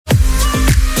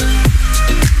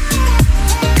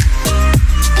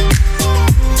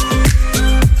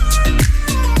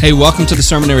Hey, welcome to the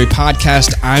Sermonary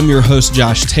Podcast. I'm your host,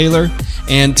 Josh Taylor,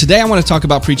 and today I want to talk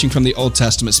about preaching from the Old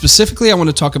Testament. Specifically, I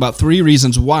want to talk about 3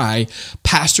 reasons why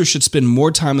pastors should spend more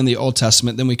time in the Old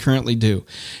Testament than we currently do.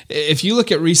 If you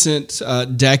look at recent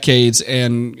decades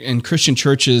and Christian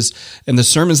churches and the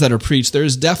sermons that are preached,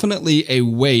 there's definitely a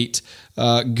weight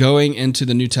going into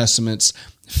the New Testament's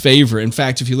favor. In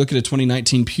fact, if you look at a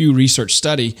 2019 Pew Research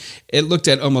study, it looked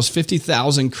at almost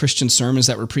 50,000 Christian sermons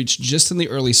that were preached just in the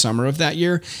early summer of that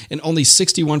year, and only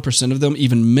 61% of them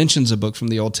even mentions a book from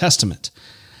the Old Testament.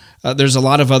 There's a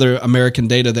lot of other American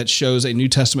data that shows a New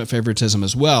Testament favoritism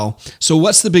as well. So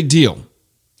what's the big deal?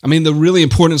 I mean, the really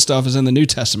important stuff is in the New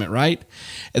Testament, right?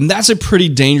 And that's a pretty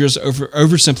dangerous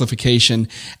oversimplification,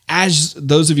 as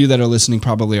those of you that are listening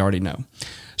probably already know.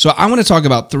 So I want to talk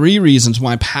about 3 reasons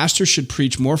why pastors should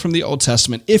preach more from the Old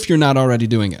Testament if you're not already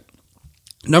doing it.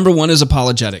 Number 1 is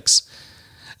apologetics.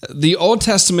 The Old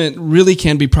Testament really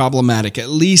can be problematic, at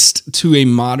least to a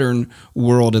modern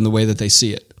world in the way that they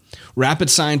see it.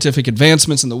 Rapid scientific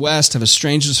advancements in the West have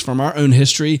estranged us from our own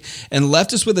history and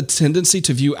left us with a tendency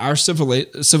to view our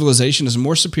civilization as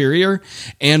more superior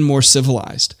and more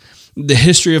civilized. The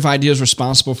history of ideas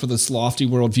responsible for this lofty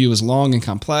worldview is long and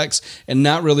complex, and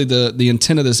not really the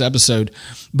intent of this episode.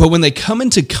 But when they come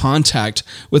into contact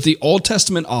with the Old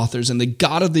Testament authors and the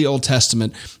God of the Old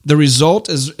Testament, the result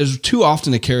is too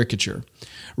often a caricature.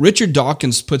 Richard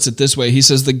Dawkins puts it this way. He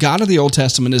says, "The God of the Old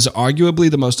Testament is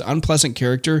arguably the most unpleasant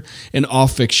character in all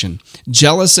fiction,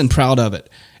 jealous and proud of it.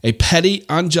 A petty,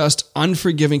 unjust,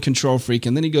 unforgiving control freak."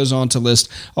 And then he goes on to list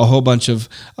a whole bunch of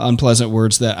unpleasant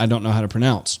words that I don't know how to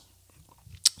pronounce.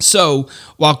 So,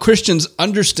 while Christians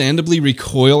understandably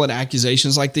recoil at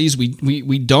accusations like these,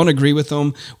 we don't agree with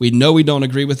them. We know we don't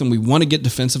agree with them. We want to get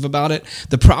defensive about it.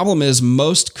 The problem is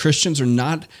most Christians are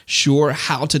not sure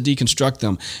how to deconstruct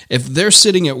them. If they're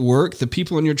sitting at work, the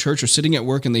people in your church are sitting at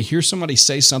work and they hear somebody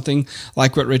say something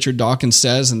like what Richard Dawkins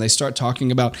says, and they start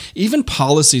talking about even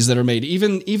policies that are made,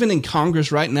 even in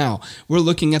Congress right now. We're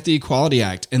looking at the Equality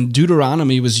Act, and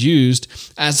Deuteronomy was used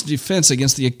as defense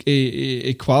against the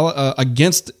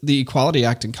Equality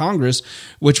Act in Congress,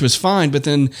 which was fine, but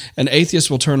then an atheist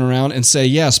will turn around and say,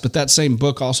 yes, but that same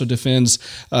book also defends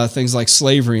things like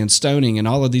slavery and stoning and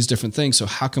all of these different things, so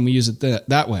how can we use it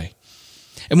that way?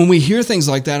 And when we hear things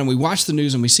like that and we watch the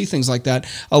news and we see things like that,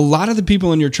 a lot of the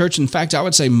people in your church, in fact, I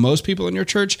would say most people in your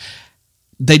church,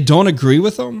 they don't agree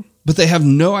with them, but they have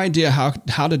no idea how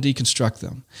to deconstruct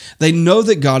them. They know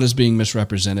that God is being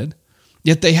misrepresented,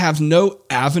 yet they have no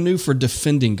avenue for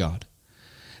defending God.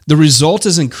 The result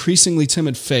is increasingly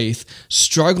timid faith,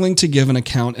 struggling to give an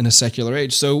account in a secular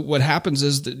age. So what happens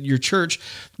is that your church,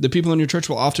 the people in your church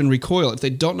will often recoil. If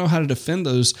they don't know how to defend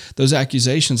those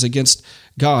accusations against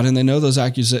God, and they know those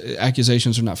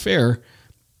accusations are not fair,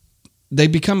 they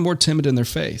become more timid in their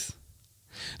faith.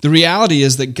 The reality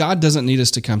is that God doesn't need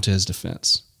us to come to his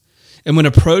defense. And when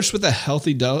approached with a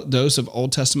healthy dose of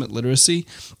Old Testament literacy,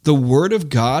 the Word of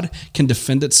God can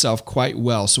defend itself quite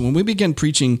well. So when we begin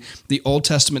preaching the Old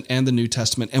Testament and the New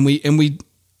Testament, and we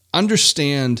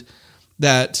understand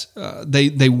that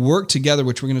they work together,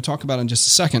 which we're going to talk about in just a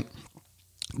second,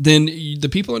 then the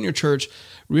people in your church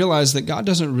realize that God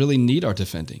doesn't really need our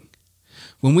defending.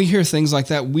 When we hear things like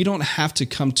that, we don't have to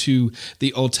come to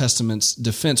the Old Testament's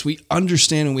defense. We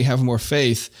understand and we have more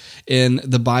faith in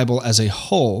the Bible as a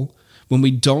whole when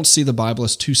we don't see the Bible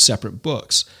as 2 separate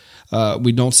books.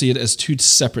 We don't see it as 2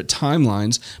 separate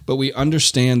timelines, but we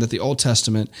understand that the Old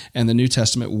Testament and the New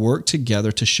Testament work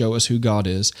together to show us who God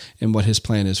is and what his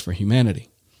plan is for humanity.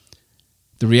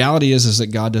 The reality is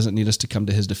that God doesn't need us to come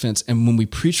to his defense. And when we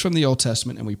preach from the Old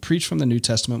Testament and we preach from the New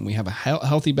Testament, we have a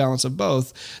healthy balance of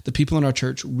both, the people in our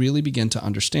church really begin to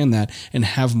understand that and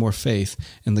have more faith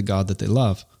in the God that they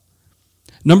love.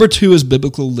 Number 2 is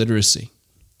biblical literacy.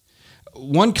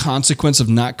 One consequence of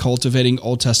not cultivating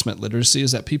Old Testament literacy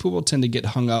is that people will tend to get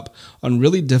hung up on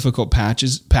really difficult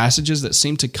passages that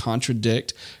seem to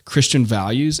contradict Christian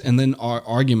values and then are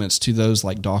arguments to those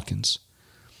like Dawkins.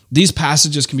 These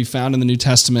passages can be found in the New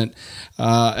Testament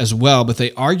as well, but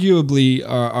they arguably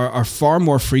are far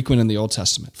more frequent in the Old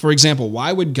Testament. For example,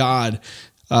 why would God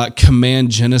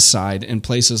command genocide in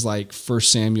places like 1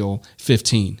 Samuel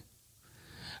 15?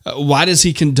 Why does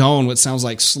he condone what sounds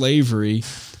like slavery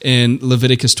in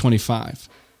Leviticus 25?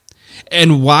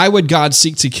 And why would God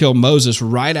seek to kill Moses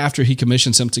right after he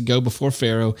commissions him to go before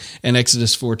Pharaoh in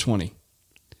Exodus 4:20?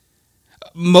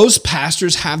 Most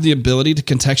pastors have the ability to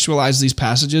contextualize these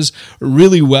passages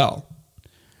really well,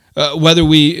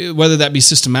 whether that be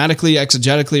systematically,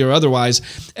 exegetically, or otherwise,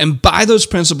 and by those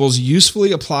principles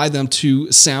usefully apply them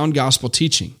to sound gospel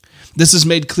teaching. This is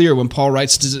made clear when Paul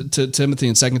writes to Timothy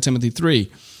in 2 Timothy 3.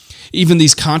 Even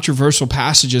these controversial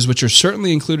passages, which are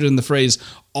certainly included in the phrase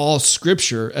all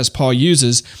Scripture, as Paul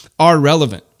uses, are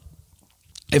relevant.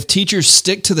 If teachers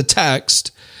stick to the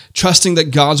text, trusting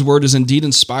that God's word is indeed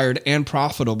inspired and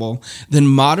profitable, then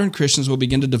modern Christians will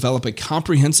begin to develop a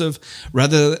comprehensive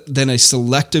rather than a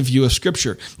selective view of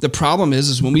Scripture. The problem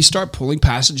is when we start pulling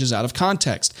passages out of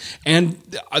context, and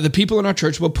the people in our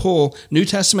church will pull New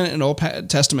Testament and Old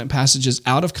Testament passages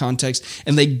out of context,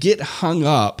 and they get hung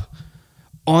up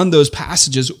on those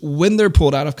passages when they're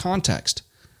pulled out of context.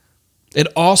 It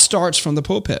all starts from the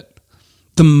pulpit.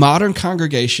 The modern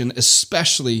congregation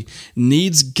especially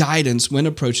needs guidance when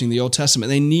approaching the Old Testament.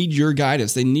 They need your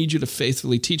guidance. They need you to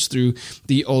faithfully teach through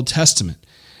the Old Testament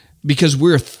because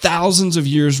we're thousands of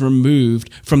years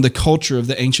removed from the culture of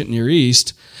the ancient Near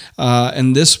East,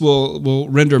 and this will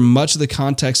render much of the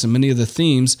context and many of the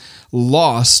themes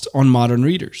lost on modern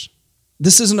readers.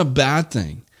 This isn't a bad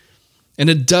thing. And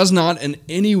it does not in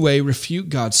any way refute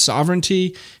God's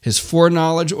sovereignty, his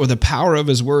foreknowledge, or the power of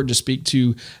his word to speak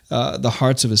to the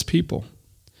hearts of his people.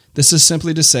 This is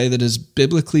simply to say that it is a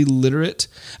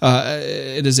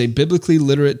biblically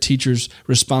literate teacher's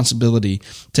responsibility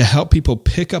to help people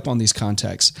pick up on these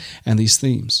contexts and these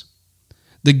themes.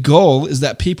 The goal is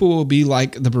that people will be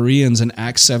like the Bereans in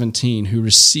Acts 17 who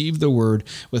received the word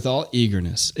with all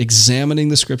eagerness, examining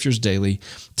the scriptures daily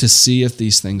to see if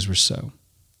these things were so.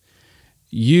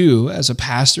 You, as a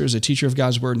pastor, as a teacher of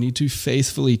God's word, need to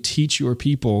faithfully teach your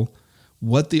people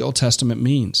what the Old Testament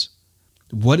means.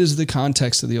 What is the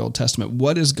context of the Old Testament?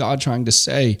 What is God trying to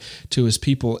say to his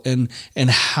people? And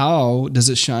how does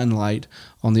it shine light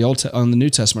on the New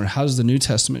Testament? Or how does the New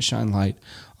Testament shine light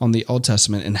on the Old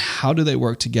Testament? And how do they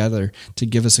work together to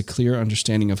give us a clear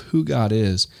understanding of who God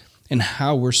is and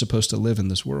how we're supposed to live in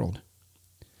this world?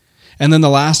 And then the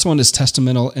last one is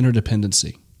testamental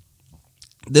interdependency.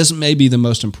 This may be the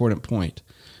most important point.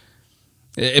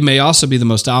 It may also be the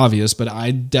most obvious, but I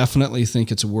definitely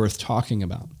think it's worth talking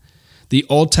about. The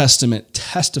Old Testament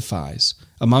testifies,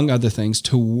 among other things,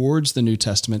 towards the New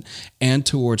Testament and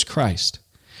towards Christ.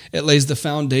 It lays the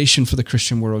foundation for the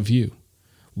Christian worldview.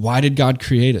 Why did God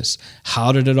create us?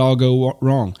 How did it all go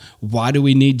wrong? Why do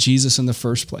we need Jesus in the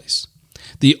first place?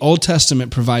 The Old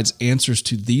Testament provides answers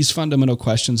to these fundamental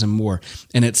questions and more,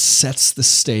 and it sets the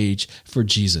stage for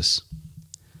Jesus.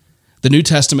 The New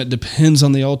Testament depends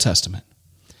on the Old Testament.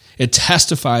 It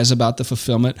testifies about the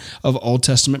fulfillment of Old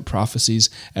Testament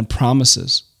prophecies and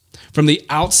promises. From the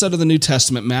outset of the New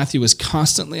Testament, Matthew is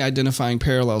constantly identifying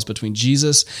parallels between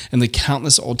Jesus and the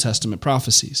countless Old Testament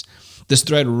prophecies. This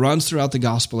thread runs throughout the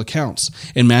gospel accounts.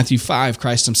 In Matthew 5,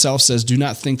 Christ himself says, "Do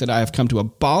not think that I have come to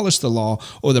abolish the law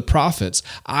or the prophets.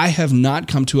 I have not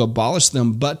come to abolish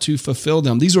them, but to fulfill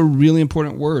them." These are really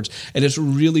important words, and it's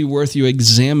really worth you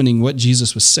examining what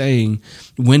Jesus was saying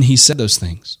when he said those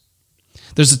things.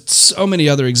 There's so many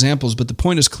other examples, but the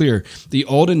point is clear. The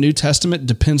Old and New Testament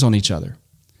depends on each other.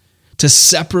 To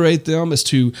separate them is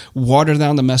to water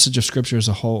down the message of Scripture as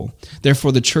a whole.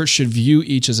 Therefore, the church should view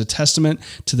each as a testament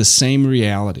to the same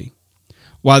reality,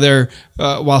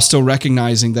 while still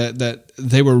recognizing that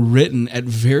they were written at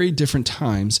very different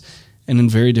times and in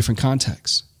very different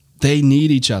contexts. They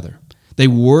need each other. They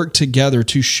work together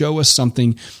to show us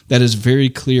something that is very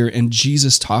clear, and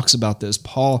Jesus talks about this.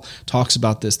 Paul talks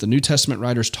about this. The New Testament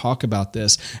writers talk about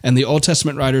this, and the Old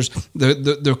Testament writers,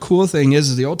 the cool thing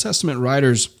is the Old Testament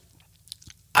writers,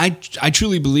 I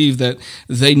truly believe that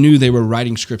they knew they were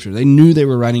writing Scripture. They knew they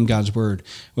were writing God's Word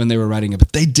when they were writing it,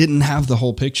 but they didn't have the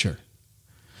whole picture.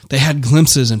 They had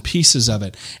glimpses and pieces of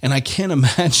it, and I can't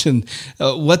imagine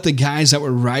what the guys that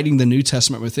were writing the New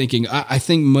Testament were thinking. I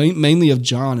think mainly of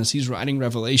John as he's writing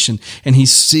Revelation, and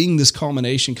he's seeing this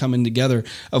culmination coming together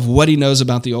of what he knows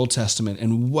about the Old Testament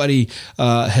and what he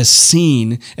has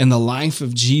seen in the life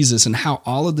of Jesus, and how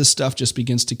all of this stuff just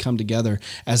begins to come together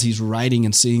as he's writing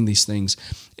and seeing these things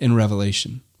in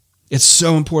Revelation. It's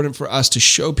so important for us to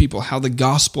show people how the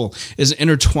gospel is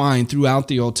intertwined throughout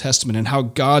the Old Testament and how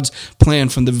God's plan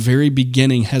from the very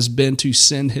beginning has been to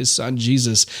send his son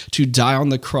Jesus to die on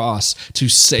the cross to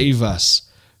save us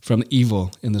from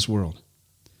evil in this world,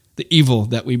 the evil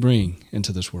that we bring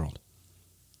into this world.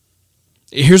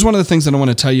 Here's one of the things that I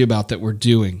want to tell you about that we're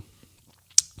doing.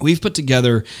 We've put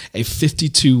together a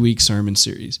 52-week sermon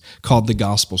series called The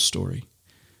Gospel Story.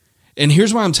 And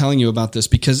here's why I'm telling you about this,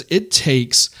 because it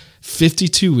takes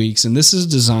 52 weeks, and this is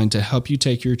designed to help you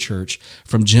take your church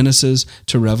from Genesis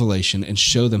to Revelation and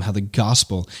show them how the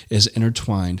gospel is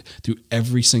intertwined through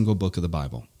every single book of the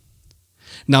Bible.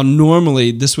 Now,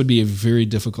 normally, this would be a very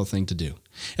difficult thing to do.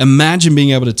 Imagine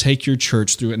being able to take your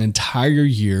church through an entire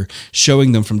year,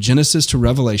 showing them from Genesis to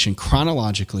Revelation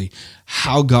chronologically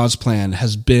how God's plan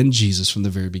has been Jesus from the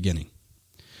very beginning.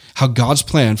 How God's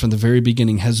plan from the very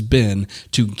beginning has been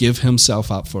to give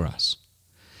himself up for us.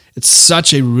 It's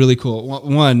such a really cool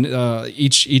one.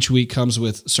 Each week comes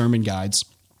with sermon guides.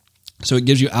 So it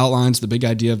gives you outlines, the big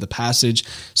idea of the passage,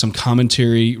 some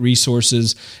commentary,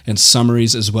 resources, and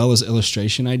summaries, as well as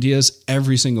illustration ideas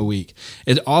every single week.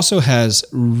 It also has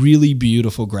really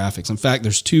beautiful graphics. In fact,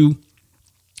 there's two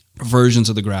versions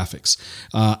of the graphics.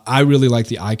 I really like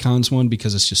the icons one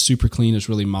because it's just super clean. It's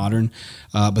really modern.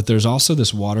 But there's also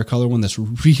this watercolor one that's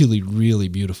really, really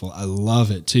beautiful. I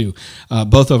love it too.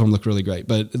 Both of them look really great.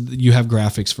 But you have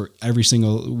graphics for every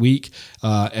single week,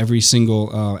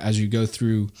 as you go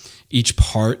through each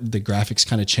part, the graphics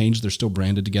kind of change. They're still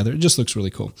branded together. It just looks really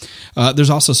cool.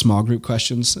 There's also small group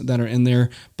questions that are in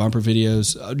there, bumper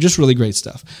videos, just really great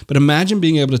stuff. But imagine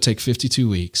being able to take 52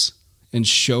 weeks and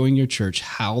showing your church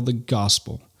how the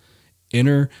gospel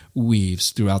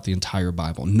interweaves throughout the entire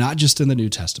Bible, not just in the New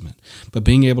Testament, but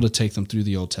being able to take them through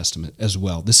the Old Testament as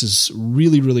well. This is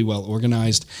really, really well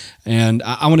organized, and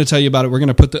I want to tell you about it. We're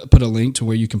going to put a link to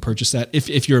where you can purchase that.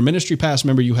 If you're a Ministry Pass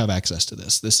member, you have access to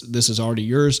this. This is already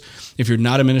yours. If you're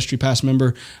not a Ministry Pass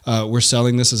member, we're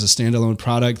selling this as a standalone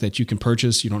product that you can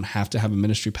purchase. You don't have to have a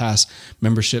Ministry Pass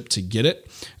membership to get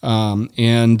it,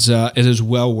 and it is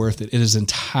well worth it. It is an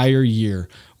entire year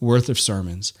worth of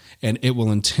sermons, and it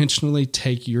will intentionally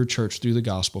take your church through the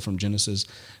gospel from Genesis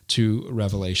to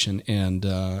Revelation, and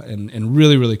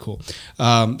really, really cool.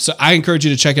 So I encourage you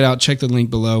to check it out. Check the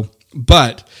link below.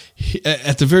 But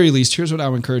at the very least, here's what I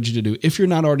would encourage you to do. If you're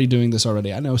not already doing this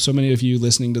already, I know so many of you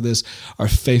listening to this are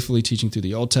faithfully teaching through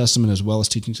the Old Testament as well as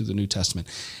teaching through the New Testament.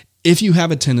 If you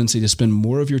have a tendency to spend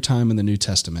more of your time in the New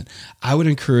Testament, I would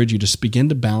encourage you to begin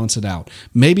to balance it out.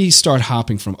 Maybe start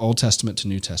hopping from Old Testament to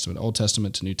New Testament, Old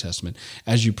Testament to New Testament,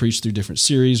 as you preach through different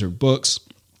series or books.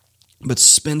 But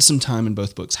spend some time in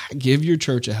both books. Give your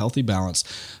church a healthy balance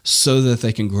so that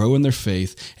they can grow in their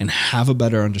faith and have a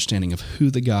better understanding of who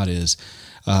the God is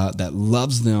that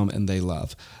loves them and they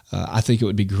love. I think it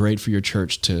would be great for your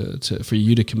church for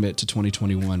you to commit to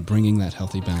 2021, bringing that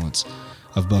healthy balance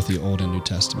of both the Old and New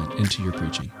Testament into your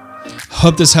preaching.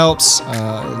 Hope this helps.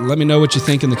 Let me know what you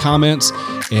think in the comments,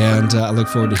 and I look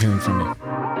forward to hearing from you.